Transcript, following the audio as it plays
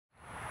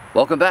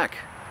Welcome back.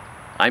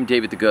 I'm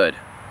David the Good,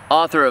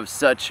 author of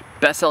such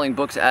best-selling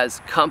books as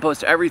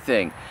Compost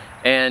Everything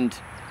and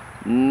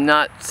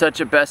not such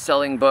a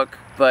best-selling book,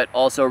 but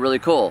also really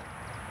cool,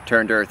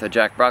 Turn to Earth, a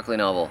Jack Broccoli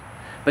novel.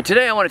 But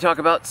today I want to talk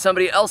about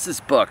somebody else's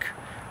book,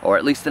 or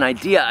at least an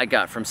idea I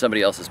got from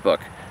somebody else's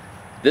book.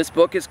 This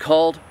book is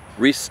called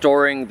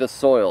Restoring the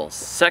Soil,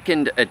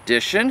 2nd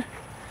edition.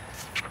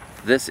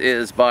 This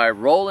is by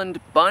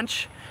Roland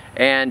Bunch,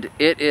 and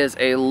it is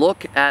a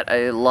look at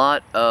a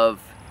lot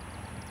of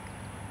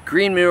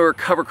green manure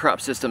cover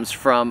crop systems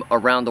from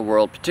around the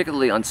world,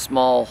 particularly on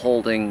small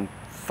holding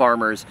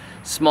farmers,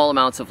 small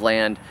amounts of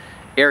land,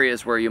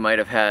 areas where you might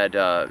have had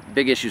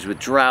big issues with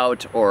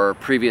drought or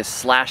previous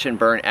slash and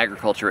burn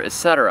agriculture,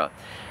 etc.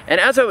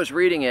 And as I was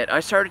reading it, I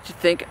started to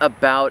think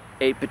about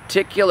a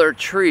particular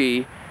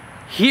tree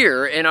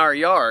here in our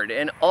yard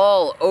and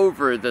all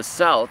over the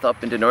South,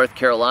 up into North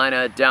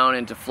Carolina, down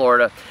into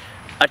Florida.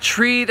 A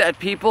tree that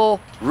people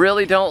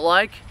really don't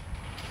like,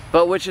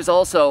 but which is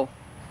also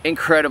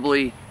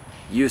incredibly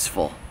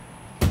useful.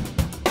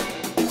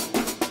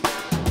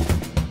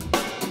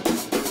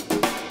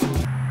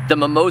 The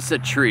mimosa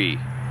tree.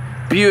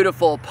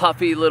 Beautiful,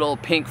 puffy little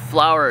pink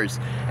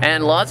flowers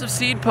and lots of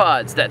seed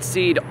pods that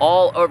seed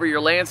all over your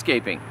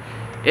landscaping.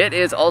 It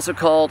is also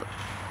called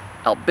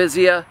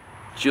Albizia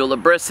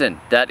julibrissin.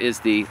 That is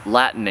the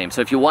Latin name.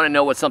 So if you want to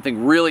know what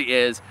something really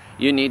is,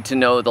 you need to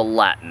know the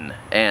Latin,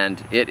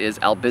 and it is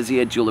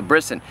Albizia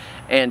julibrissin.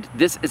 And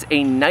this is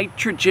a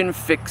nitrogen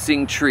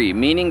fixing tree,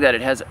 meaning that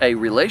it has a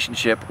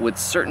relationship with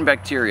certain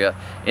bacteria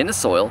in the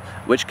soil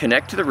which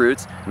connect to the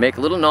roots, make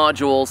little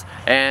nodules,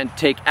 and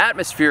take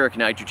atmospheric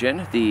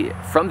nitrogen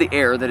from the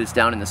air that is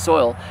down in the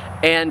soil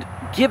and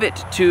give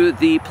it to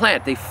the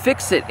plant. They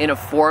fix it in a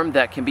form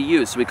that can be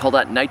used. So we call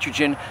that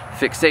nitrogen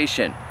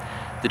fixation.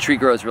 The tree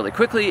grows really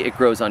quickly, it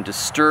grows on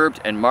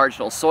disturbed and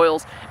marginal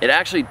soils. It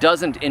actually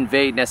doesn't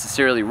invade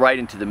necessarily right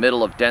into the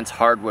middle of dense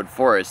hardwood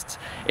forests.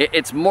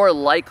 It's more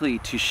likely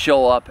to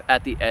show up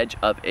at the edge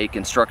of a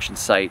construction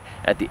site,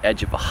 at the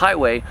edge of a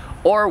highway,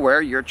 or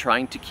where you're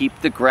trying to keep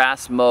the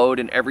grass mowed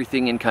and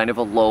everything in kind of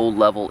a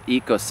low-level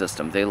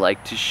ecosystem. They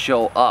like to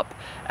show up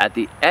at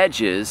the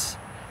edges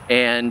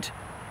and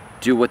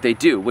do what they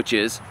do, which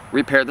is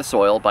repair the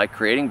soil by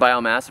creating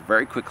biomass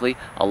very quickly,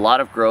 a lot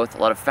of growth, a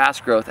lot of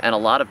fast growth, and a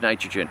lot of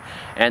nitrogen.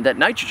 And that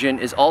nitrogen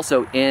is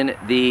also in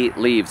the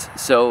leaves.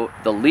 So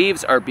the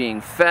leaves are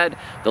being fed,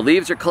 the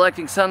leaves are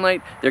collecting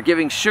sunlight, they're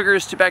giving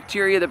sugars to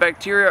bacteria, the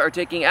bacteria are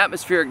taking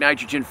atmospheric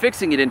nitrogen,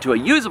 fixing it into a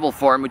usable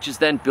form, which is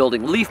then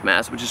building leaf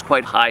mass, which is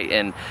quite high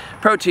in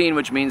protein,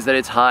 which means that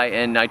it's high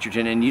in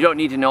nitrogen, and you don't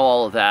need to know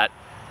all of that.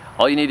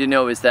 All you need to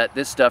know is that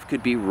this stuff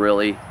could be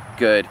really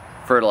good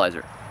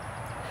fertilizer.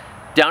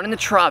 Down in the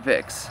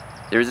tropics,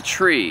 there's a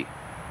tree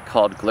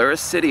called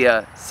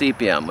Gliricidia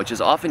sepium, which is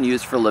often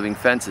used for living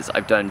fences.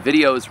 I've done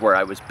videos where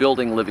I was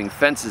building living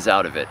fences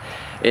out of it.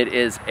 It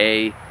is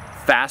a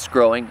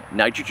fast-growing,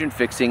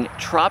 nitrogen-fixing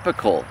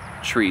tropical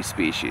tree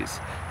species.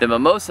 The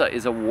mimosa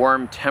is a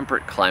warm,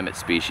 temperate climate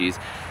species,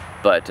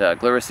 but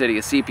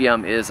Gliricidia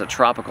sepium is a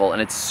tropical,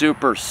 and it's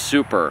super,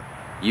 super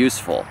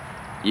useful.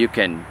 You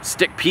can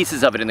stick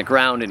pieces of it in the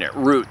ground and it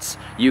roots.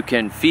 You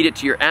can feed it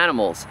to your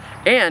animals.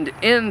 And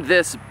in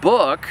this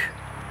book,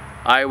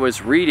 I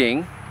was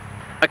reading,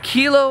 a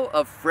kilo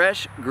of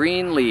fresh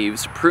green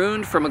leaves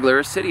pruned from a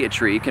Gliricidia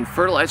tree can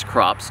fertilize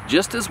crops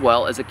just as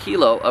well as a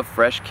kilo of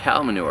fresh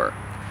cow manure.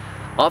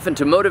 Often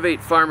to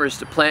motivate farmers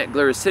to plant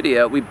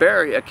Gliricidia, we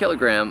bury a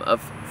kilogram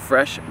of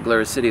fresh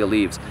Gliricidia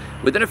leaves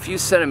within a few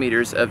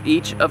centimeters of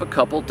each of a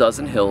couple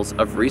dozen hills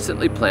of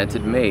recently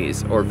planted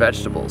maize or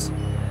vegetables.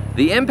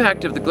 The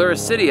impact of the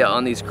Gliricidia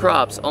on these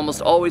crops almost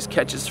always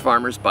catches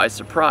farmers by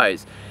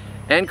surprise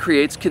and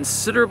creates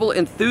considerable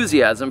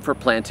enthusiasm for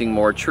planting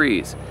more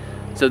trees.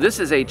 So this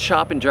is a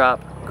chop and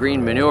drop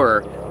green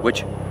manure,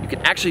 which you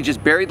can actually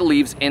just bury the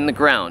leaves in the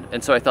ground.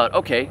 And so I thought,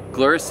 okay,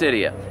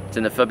 Gliricidia, it's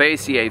in the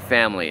Fabaceae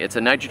family. It's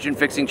a nitrogen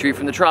fixing tree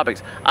from the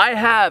tropics. I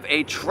have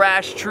a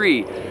trash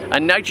tree, a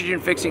nitrogen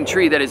fixing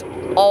tree that is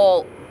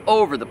all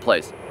over the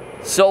place.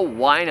 So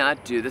why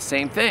not do the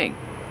same thing?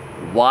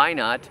 Why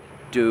not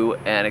do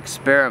an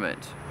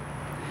experiment?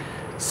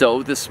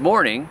 So this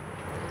morning,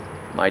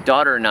 my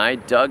daughter and I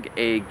dug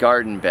a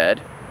garden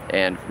bed,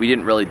 and we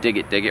didn't really dig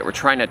it. We're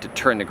trying not to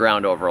turn the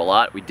ground over a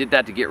lot. We did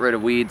that to get rid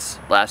of weeds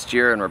last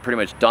year, and we're pretty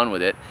much done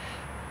with it.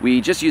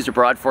 We just used a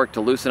broad fork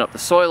to loosen up the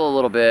soil a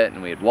little bit,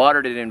 and we had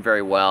watered it in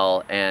very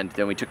well, and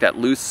then we took that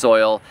loose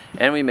soil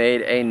and we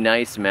made a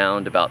nice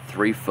mound about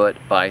 3 foot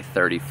by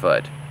 30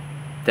 foot.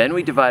 Then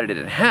we divided it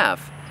in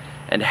half,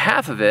 and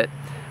half of it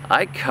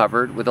I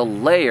covered with a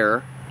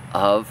layer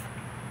of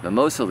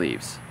mimosa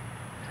leaves.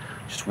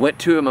 Just went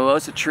to a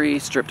mimosa tree,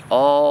 stripped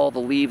all the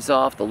leaves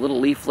off, the little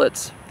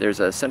leaflets.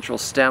 There's a central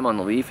stem on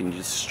the leaf, and you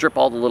just strip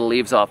all the little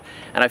leaves off,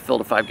 and I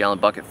filled a 5-gallon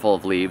bucket full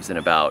of leaves in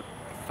about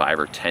 5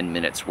 or 10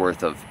 minutes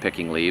worth of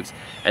picking leaves,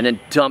 and then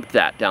dumped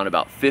that down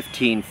about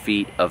 15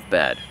 feet of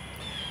bed.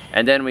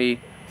 And then we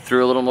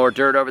threw a little more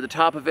dirt over the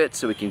top of it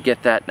so we can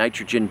get that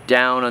nitrogen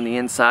down on the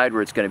inside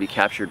where it's going to be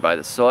captured by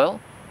the soil.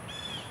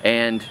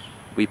 And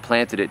we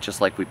planted it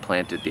just like we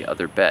planted the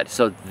other bed.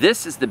 So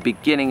this is the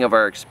beginning of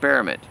our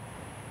experiment.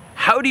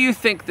 How do you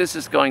think this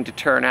is going to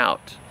turn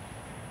out?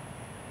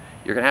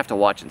 You're gonna have to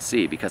watch and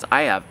see, because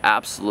I have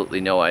absolutely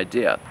no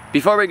idea.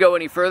 Before we go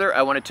any further,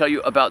 I want to tell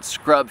you about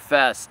Scrub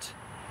Fest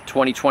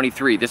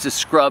 2023. This is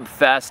Scrub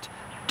Fest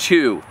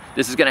 2.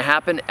 This is gonna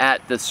happen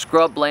at the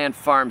Scrubland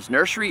Farms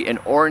Nursery in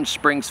Orange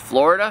Springs,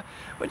 Florida,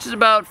 which is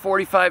about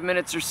 45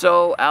 minutes or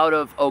so out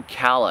of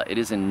Ocala. It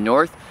is in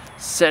North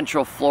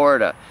Central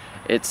Florida.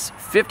 It's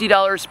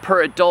 $50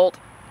 per adult.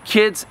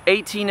 Kids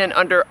 18 and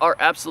under are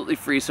absolutely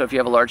free, so if you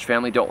have a large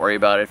family, don't worry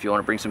about it. If you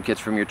want to bring some kids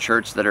from your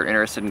church that are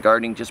interested in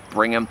gardening, just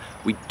bring them.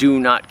 We do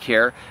not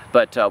care,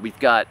 but we've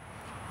got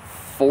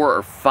 4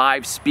 or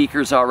 5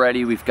 speakers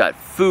already. We've got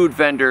food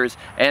vendors,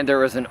 and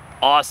there is an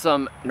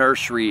awesome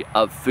nursery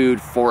of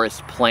food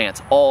forest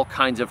plants, all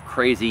kinds of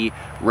crazy,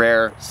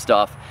 rare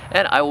stuff.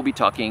 And I will be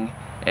talking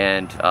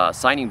and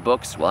signing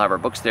books. We'll have our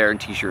books there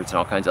and t-shirts and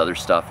all kinds of other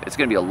stuff. It's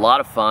gonna be a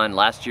lot of fun.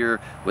 Last year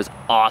was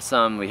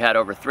awesome. We had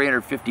over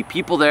 350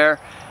 people there,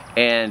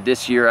 and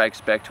this year I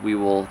expect we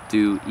will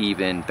do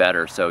even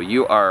better. So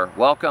you are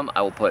welcome.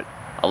 I will put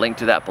a link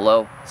to that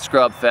below.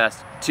 Scrub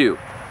Fest 2.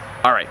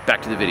 All right,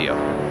 back to the video.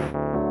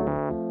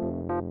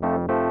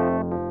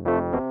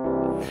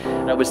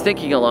 I was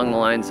thinking along the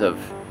lines of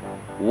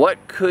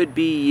what could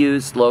be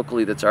used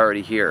locally that's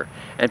already here,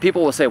 and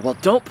people will say, "Well,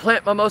 don't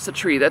plant mimosa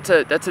tree. That's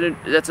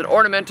an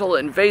ornamental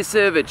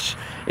invasive.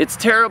 It's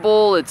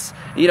terrible. It's,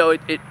 you know,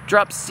 it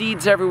drops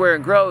seeds everywhere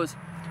and grows."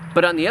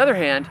 But on the other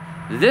hand,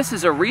 this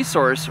is a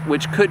resource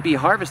which could be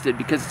harvested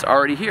because it's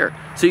already here.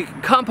 So you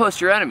can compost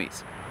your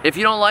enemies. If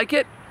you don't like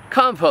it,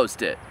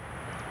 compost it.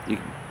 You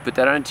can put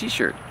that on a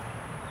t-shirt.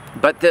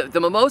 But the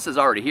mimosa is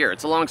already here.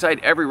 It's alongside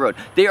every road.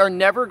 They are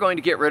never going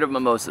to get rid of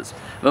mimosas.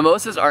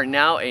 Mimosas are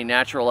now a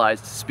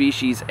naturalized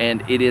species,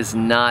 and it is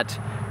not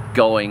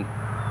going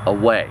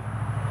away.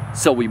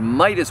 So we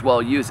might as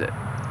well use it.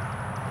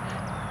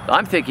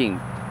 I'm thinking,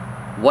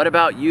 what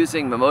about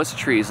using mimosa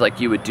trees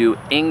like you would do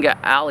Inga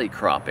alley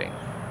cropping,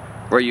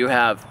 where you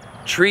have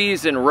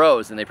trees in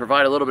rows and they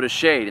provide a little bit of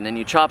shade, and then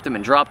you chop them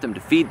and drop them to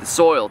feed the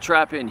soil,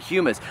 trap in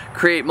humus,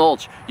 create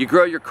mulch. You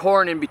grow your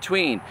corn in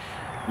between.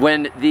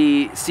 When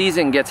the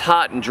season gets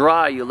hot and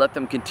dry, you let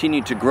them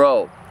continue to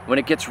grow. When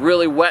it gets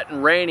really wet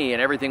and rainy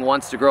and everything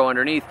wants to grow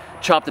underneath,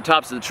 chop the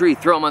tops of the tree,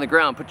 throw them on the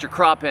ground, put your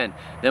crop in.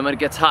 Then when it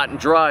gets hot and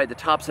dry, the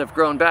tops have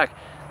grown back.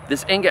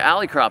 This Inga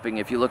alley cropping,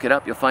 if you look it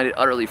up, you'll find it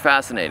utterly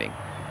fascinating.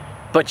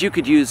 But you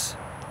could use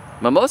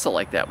mimosa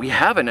like that. We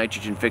have a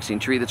nitrogen fixing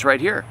tree that's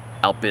right here,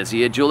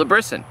 Albizia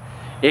julibrissin.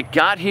 It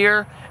got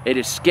here, it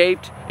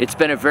escaped, it's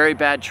been a very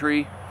bad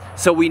tree,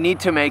 so we need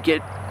to make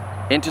it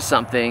into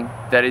something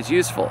that is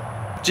useful.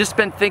 Just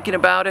been thinking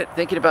about it,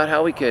 thinking about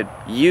how we could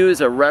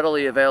use a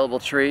readily available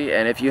tree,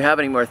 and if you have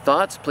any more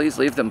thoughts, please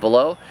leave them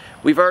below.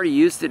 We've already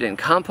used it in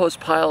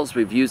compost piles.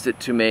 We've used it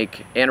to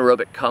make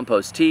anaerobic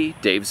compost tea,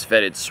 Dave's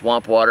fetid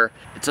swamp water.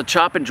 It's a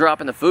chop and drop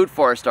in the food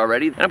forest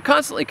already, and I'm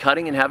constantly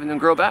cutting and having them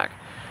grow back.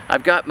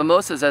 I've got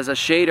mimosas as a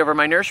shade over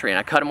my nursery, and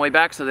I cut them way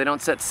back so they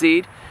don't set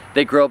seed.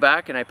 They grow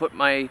back, and I put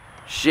my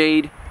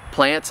shade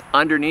plants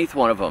underneath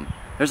one of them.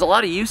 There's a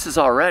lot of uses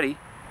already.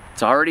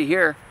 It's already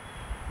here.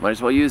 Might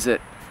as well use it.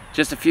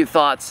 Just a few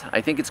thoughts.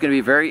 I think it's going to be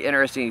a very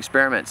interesting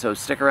experiment, so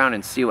stick around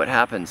and see what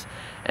happens.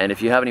 And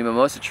if you have any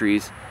mimosa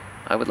trees,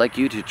 I would like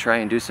you to try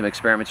and do some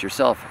experiments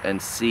yourself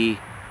and see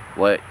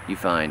what you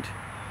find.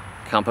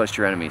 Compost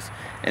your enemies.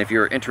 And if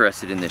you're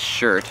interested in this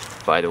shirt,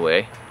 by the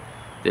way,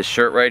 this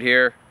shirt right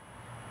here,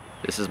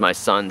 this is my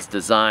son's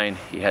design.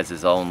 He has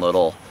his own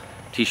little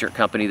t-shirt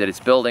company that he's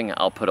building.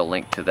 I'll put a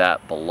link to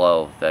that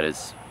below. That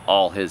is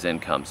all his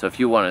income. So if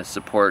you want to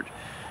support,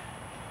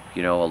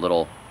 you know, a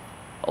little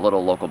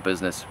local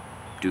business,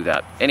 do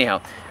that.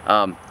 Anyhow,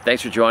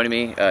 thanks for joining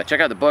me.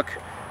 Check out the book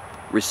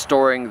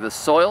Restoring the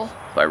Soil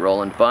by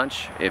Roland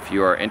Bunch if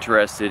you are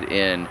interested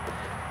in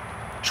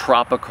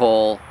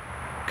tropical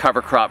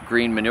cover crop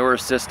green manure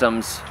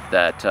systems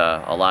that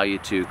allow you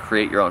to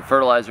create your own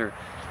fertilizer,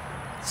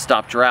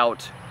 stop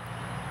drought,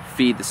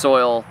 feed the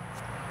soil,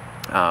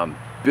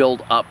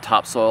 build up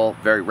topsoil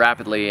very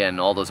rapidly, and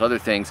all those other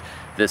things.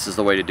 This is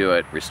the way to do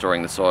it.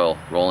 Restoring the Soil,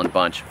 Roland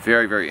Bunch.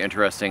 Very, very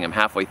interesting. I'm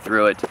halfway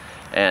through it,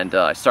 and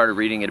I started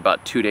reading it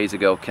about 2 days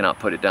ago. Cannot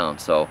put it down.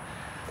 So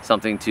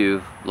something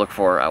to look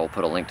for. I will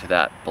put a link to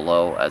that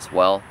below as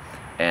well.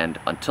 And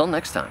until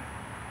next time,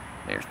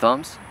 may your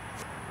thumbs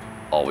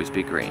always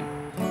be green.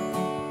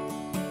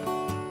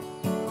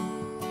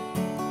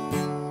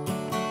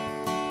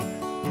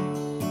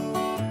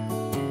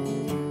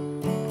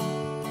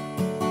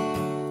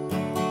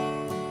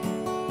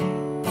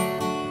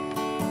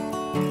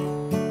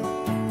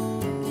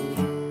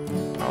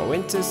 I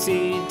went to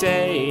see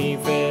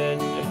David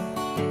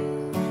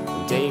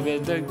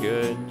the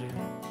Good.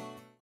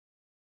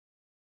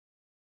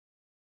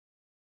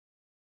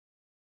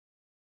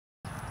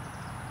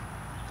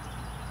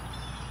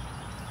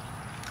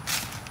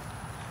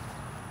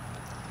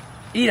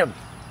 Eat 'em!